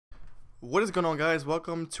What is going on, guys?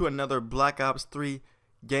 Welcome to another Black Ops 3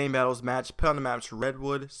 game battles match. Play on the maps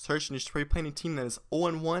Redwood, Search and Destroy, playing a team that is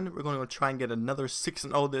 0-1. We're going to try and get another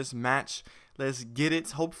 6-0 this match. Let's get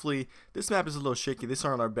it. Hopefully, this map is a little shaky. This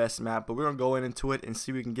isn't our best map, but we're going to go into it and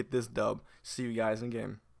see if we can get this dub. See you guys in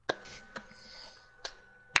game.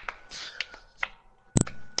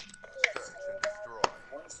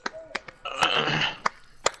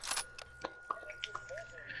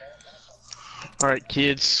 Alright,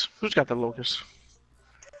 kids. Who's got the locust?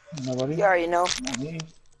 Nobody? You already know. Not me.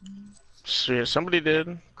 Shit, somebody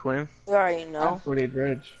did. Quinn. You already know. That's 48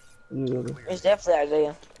 Dredge. It's definitely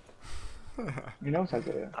Isaiah. You know it's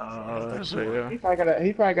Isaiah. So yeah. He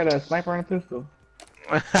probably got a sniper and a pistol.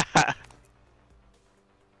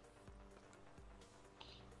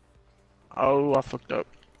 Oh, I fucked up.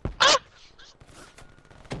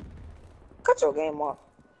 Cut your game off.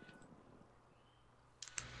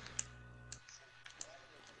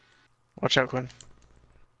 Watch out, Quinn.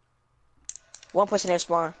 One pushing their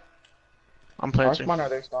spawn. I'm Our planting. spawn or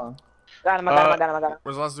their spawn? Got him, I got him, I got him, I got him.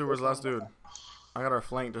 Where's the last dude? Where's the last dude? I got our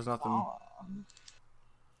flank. There's nothing.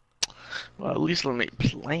 Well, at least let me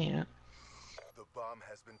plant. The bomb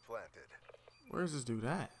has been planted. Where's this dude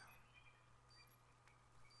at?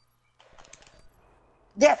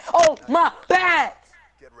 Yeah. Oh my bad.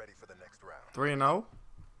 Get ready for the next round. 3-0?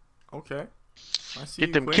 Okay. I see Get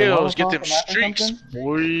you, them Quinn. kills, get Off them the map or streaks, something?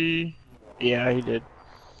 boy. Yeah, he did.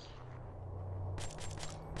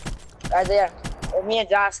 Isaiah, if me and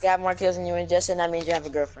Josh got more kills than you and Justin, that means you have a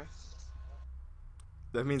girlfriend.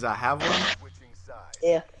 That means I have one? Switching sides.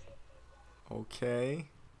 Yeah. Okay.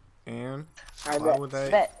 And Alright, why bet. would they?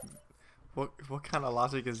 Bet. What kind of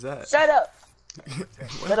logic is that? Shut up.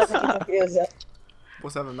 Shut up and get your kills up.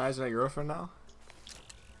 What's that, imaginary girlfriend now?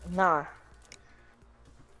 Nah.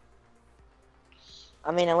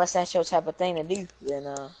 I mean, unless that's your type of thing to do, then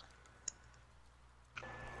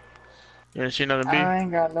You didn't see nothing B? I ain't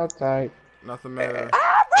got no type. Nothing matters.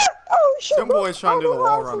 Ah, bro! Oh shit! Them boys trying to do the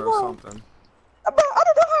wall run or Bro, something. I don't know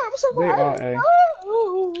how I'm They are A.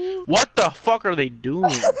 What the fuck are they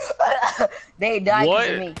doing? They died What?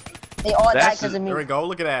 because of me. They all died That's because of me. There we go.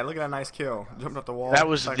 Look at that. Look at that nice kill. Jumped up the wall. That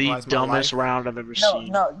was the sacrificed my dumbest life. round I've ever No,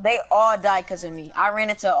 seen. no, they all died because of me. I ran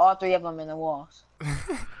into all three of them in the walls.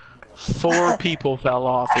 4 people fell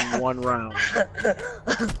off in one round.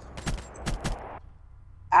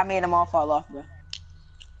 I made them all fall off, bro.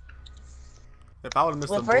 If I would have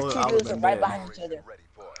missed The the first bullet, two I would dudes have were been right dead. behind each other. Ready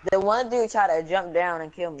for it. The one dude tried to jump down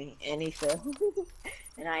and kill me, and he fell.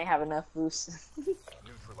 And I ain't have enough boost.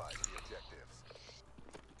 Neutralize the objectives.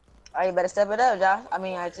 Alright, you better step it up, Josh. I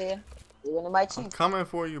mean, Isaiah. You're gonna bite I'm you. coming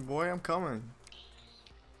for you, boy. I'm coming.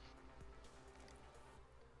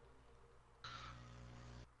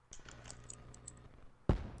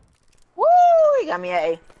 Woo! You got me at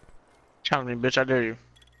A. Challenge me, bitch, I dare you.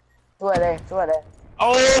 Two are there. Two are there.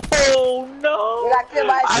 Oh no! You got killed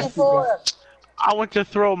by a C4. I went to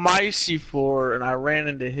throw my C4 and I ran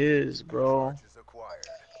into his, bro. Is acquired.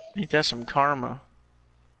 Ain't that some karma?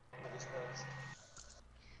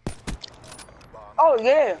 Oh,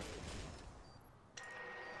 yeah.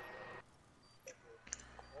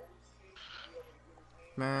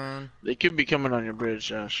 Man, They could be coming on your bridge,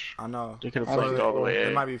 Josh. I know. They could have I flanked know. all the way They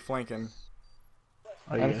A. might be flanking.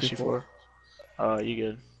 Oh, you got C4? You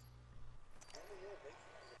good.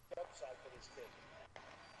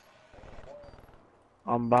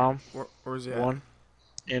 On bomb. Where's he at? One.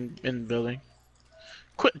 In the building.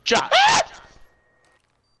 Quit, Josh!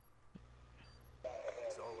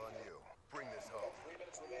 It's all on you. Bring this home.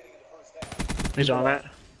 He's on that.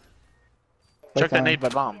 Play Check that time. nade by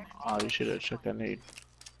bomb. Oh, you should have checked that nade.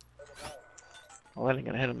 Oh, that ain't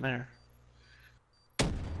gonna hit him there.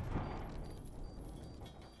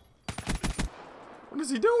 What is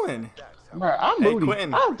he doing? Bro, I'm Hey, booty.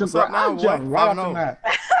 Quentin, I'm what's up now, I'm boy? jumping right off 5-0. the map.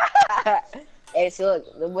 Hey, so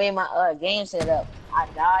look, the way my game set up, I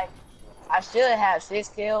died. I should have 6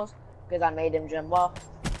 kills because I made them jump off.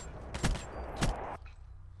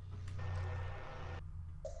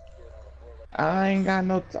 I ain't got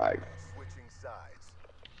no type. Switching sides.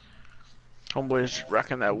 Homeboy's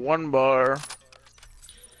racking that 1 bar.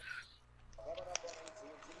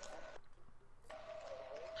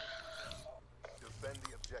 Defend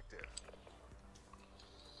the objective.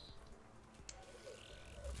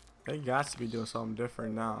 They got to be doing something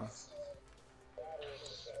different now.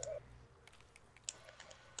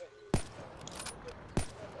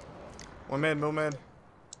 One mid.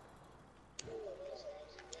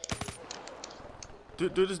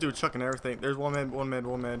 Dude, this dude chucking everything. There's one mid. One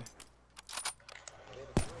mid.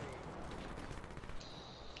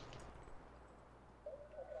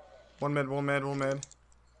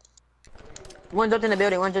 One's up in the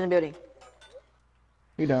building. One's in the building.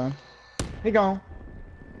 He done. He gone.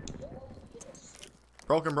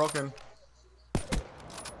 Broken.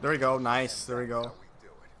 There we go. Nice. There we go.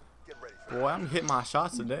 Boy, I'm hitting my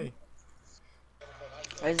shots today.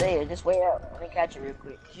 Isaiah, just wait up. Let me catch you real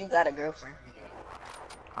quick. You got a girlfriend.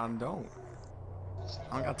 I don't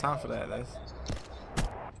got time for that. That's...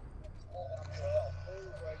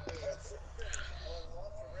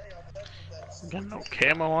 Got no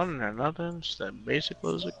camo on or nothing. Just that basic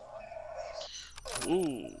music.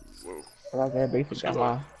 Ooh. Whoa. I like that basic Let's go.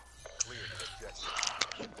 guy.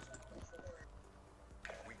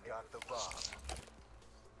 We got the bomb.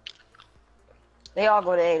 They all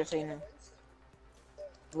go to A to see him.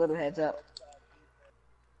 Little heads up.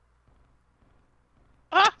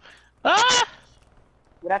 Ah!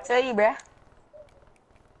 What I tell you, bruh?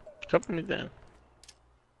 Cover me then.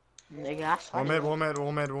 Nigga, I swear.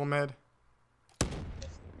 One med.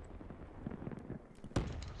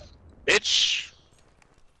 Bitch!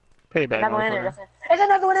 Payback, Another one in there, motherfucker. Justin. There's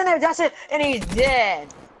another one in there, Justin, and he's dead.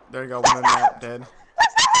 There you go. One med dead.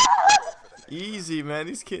 Easy, man.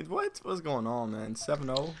 These kids. What's going on, man?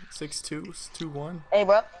 7-0, 6-2, 2-1. Hey,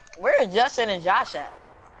 bro, where is Justin and Josh at?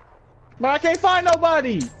 But I can't find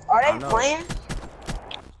nobody. Are I they know. playing?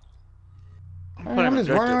 Man, I'm just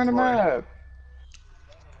running around the map.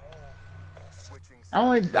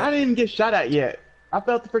 Switching I didn't get shot at yet. I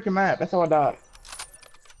felt the freaking map. That's how I died.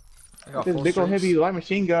 I got This full big old streaks. heavy light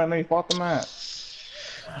machine gun and they fought the map.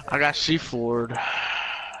 I got C4'd.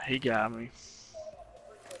 He got me.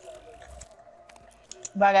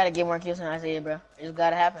 But I gotta get more kills than Isaiah, bro. It just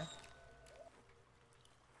gotta happen.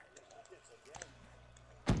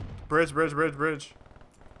 Bridge.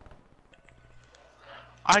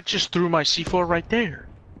 I just threw my C4 right there.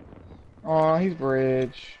 Oh, he's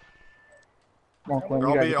bridge. Come on, Quinn,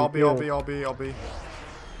 we gotta get I'll some be. kills. What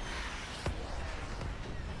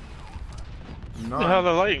the hell None.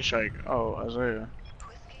 the lighting strike? Oh, Isaiah.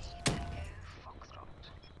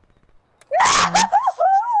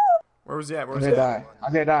 Where was he at? I'm gonna die.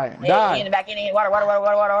 I'm gonna die. Hey, Die. in the back, in water.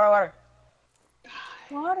 Water.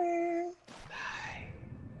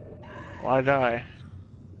 Why die?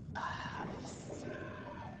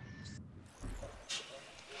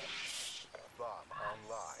 bomb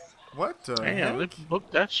online. What the Damn, heck? they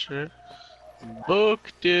booked that shit.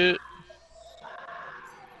 Booked it.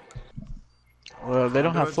 Well, they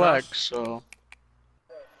don't Do have it, flex, Josh. so.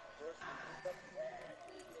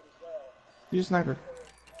 You a sniper.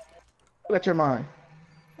 Let your mind.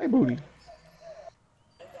 Hey, booty.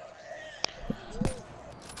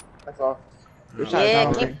 That's all. Your shot is Yeah,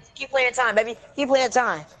 not over. keep playing time, baby. Keep playing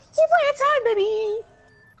time, baby.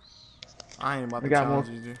 I ain't about to We got challenge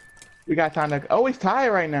more. you, dude. We got time to. Oh, he's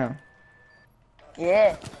tired right now.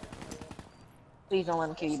 Yeah. Please don't let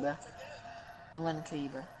him kill you, bro. Don't let him kill you,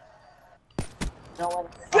 bro. Don't let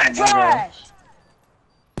him. Good trash!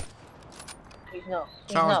 Please no.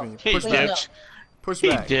 Please Challenge no. me. He Push Please back. no. dipped. Push He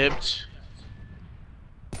back. dipped.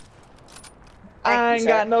 I ain't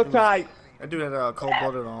got no type. I do that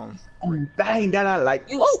cold-blooded on. Dang, that I like.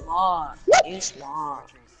 You smart. You smart.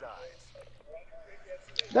 Switching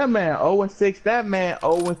sides. That man 0-6. That man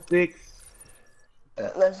 0-6.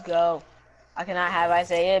 Let's go. I cannot have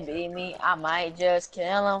Isaiah beat me. I might just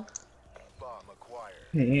kill him. Bomb acquired.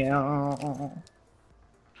 Yeah.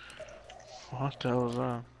 What the hell was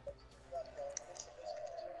that?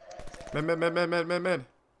 Mid.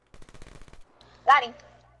 Got him.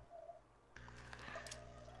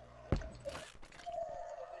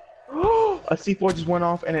 A C4 just went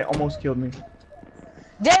off and it almost killed me.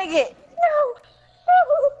 Dang it. No.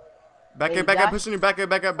 Back Hey, up, Josh. pushing you. Back up.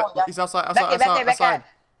 Come on, Josh. He's outside.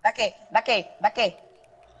 Back A.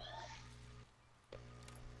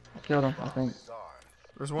 Killed him, I think. Is armed.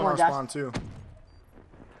 There's one Come on on, Josh. spawn too.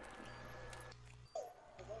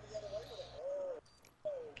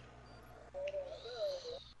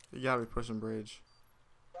 You gotta be pushing bridge.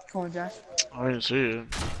 Come on, Josh. I didn't see it.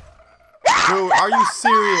 Dude, are you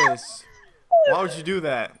serious? Why would you do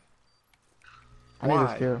that? I need Why?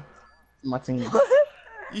 this kill. My team.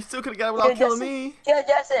 You still could've got it without killing me. Kill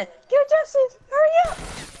Justin. Hurry up.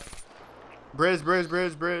 Bridge.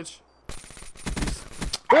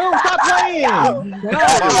 Boom, stop playing! Bomb.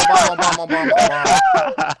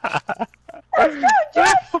 Let's go,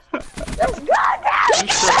 Josh. You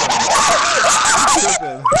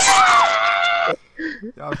tripping.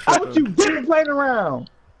 Y'all What tripping. you get playing around?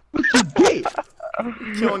 What you get?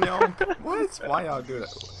 Killing y'all. What? Why y'all do that?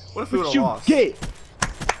 What if we What would've you lost? get?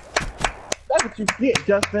 That's what you get,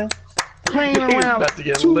 Justin. Playing He's around about to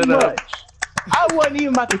get too lit up. much. I wasn't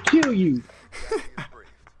even about to kill you. Area is brief.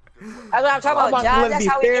 Good work. That's what I'm talking I'm about, about to Josh. let it That's be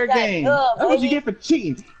how we fair get that game. dub, That's what you baby. get for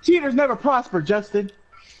cheating. Cheaters never prosper, Justin.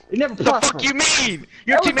 They never The prosper. fuck you mean?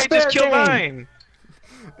 Your That was teammate fair just killed game. mine.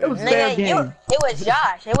 It was fair Nigga, game. it was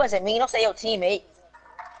Josh. It wasn't me. Don't say your teammate.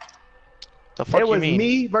 The fuck It you was mean?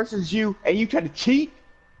 me versus you, and you tried to cheat.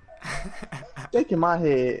 Shaking my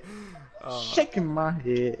head. Shaking my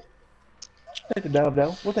head. Take the dub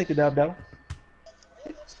though. We'll take the dub though.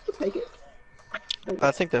 We'll take it.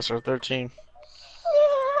 I think that's our 13.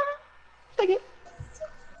 Take it.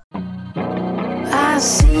 I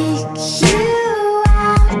seek you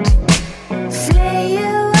out, flay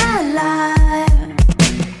you alive.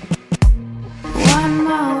 One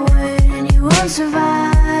more word and you won't survive.